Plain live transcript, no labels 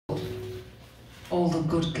All the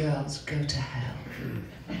good girls go to hell.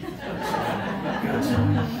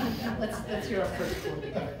 Let's hear our first one.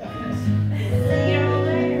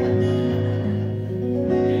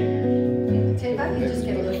 If I can just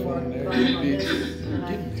get a little more volume on this, and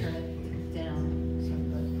I can turn it down.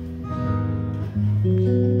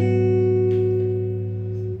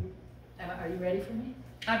 Are you ready for me?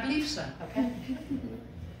 I believe so. Okay.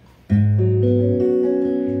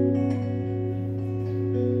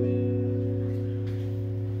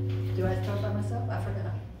 Do I start by myself? I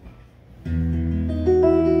forgot. Do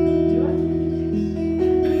I?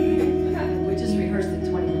 We just rehearsed it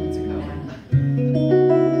 20 minutes ago.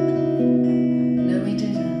 No, we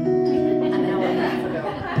didn't. An hour and a half ago.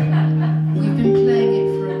 We've been playing it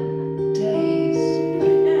for days.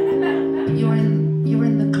 You're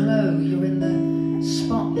in the glow. You're in the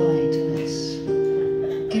spotlight, and it's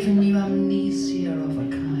giving you amnesia of a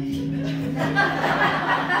kind.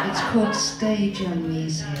 It's called stage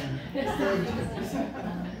amnesia.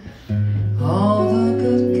 All the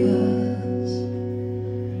good girls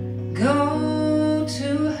go to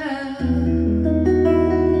hell,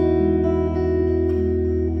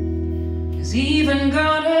 'cause even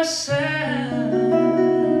God herself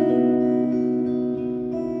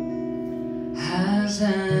has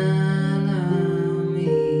an enemy.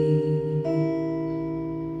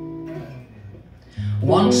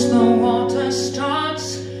 Once the water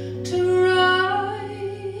starts to rise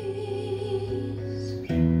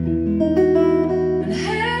and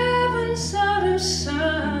heaven's out of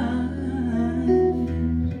sight,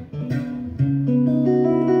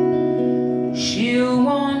 she'll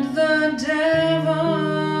want the devil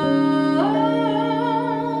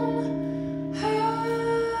on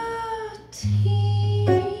her team.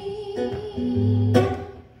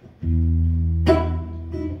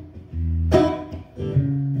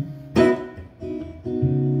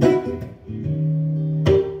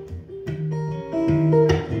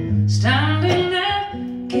 Standing there,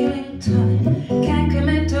 killing time, can't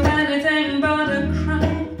commit to anything but a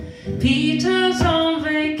crime. Peter's on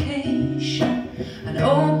vacation, an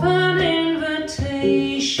open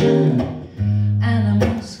invitation.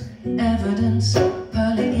 Animals, evidence,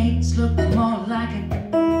 pearly gates look more like a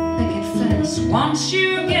picket fence. Once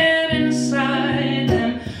you get inside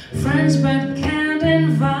them, friends but can't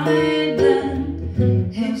invite them.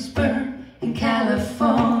 Hillsburg in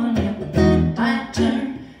California, I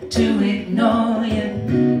turn to ignore you.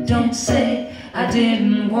 Don't say I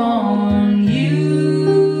didn't warn you.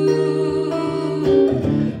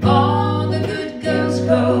 All the good girls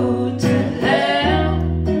go to hell,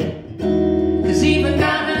 'cause even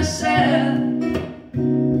God herself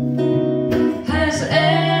has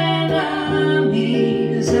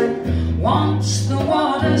enemies. And once the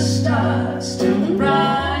water starts to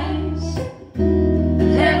rise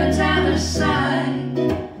and heaven's out of sight,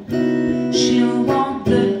 she'll want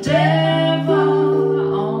the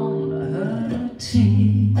devil on her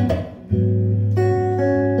team.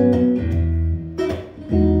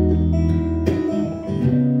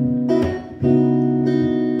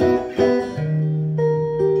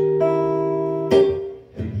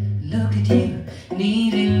 Look at you,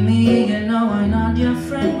 needing me. You know I'm not your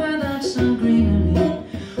friend without some greenery.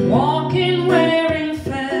 Walking wearing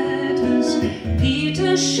fetters,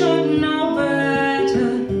 Peter should know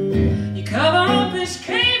better. You cover up his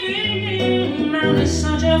caving, man is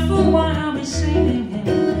such a fool. Why are we saving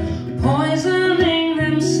him? Poisoning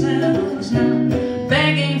themselves now,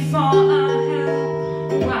 begging for our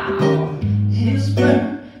help. Wow, Hillsburg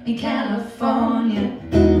in California,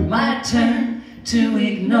 my turn to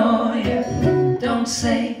ignore you. Don't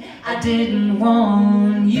say I didn't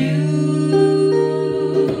warn you.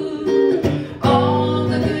 All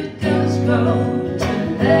the good girls go to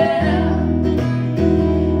hell,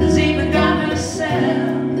 'cause even God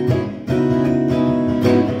herself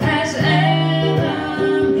has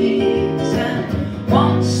enemies. And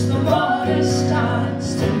once the water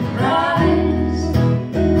starts to rise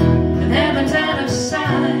and heaven's out of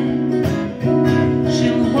sight,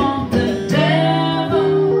 she'll want the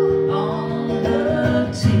devil on her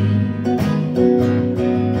team.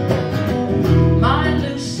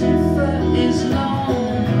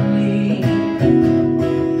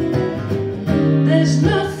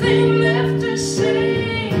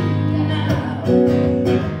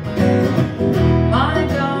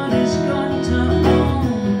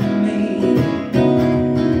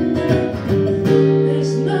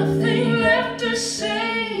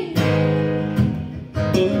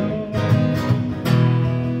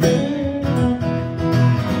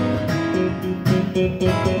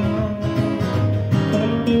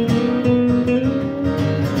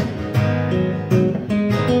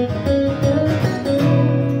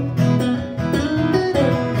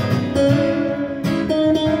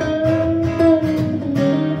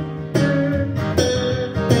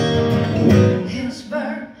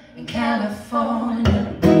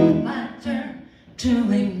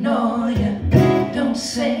 to ignore you. Don't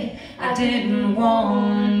say I didn't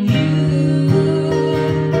warn you.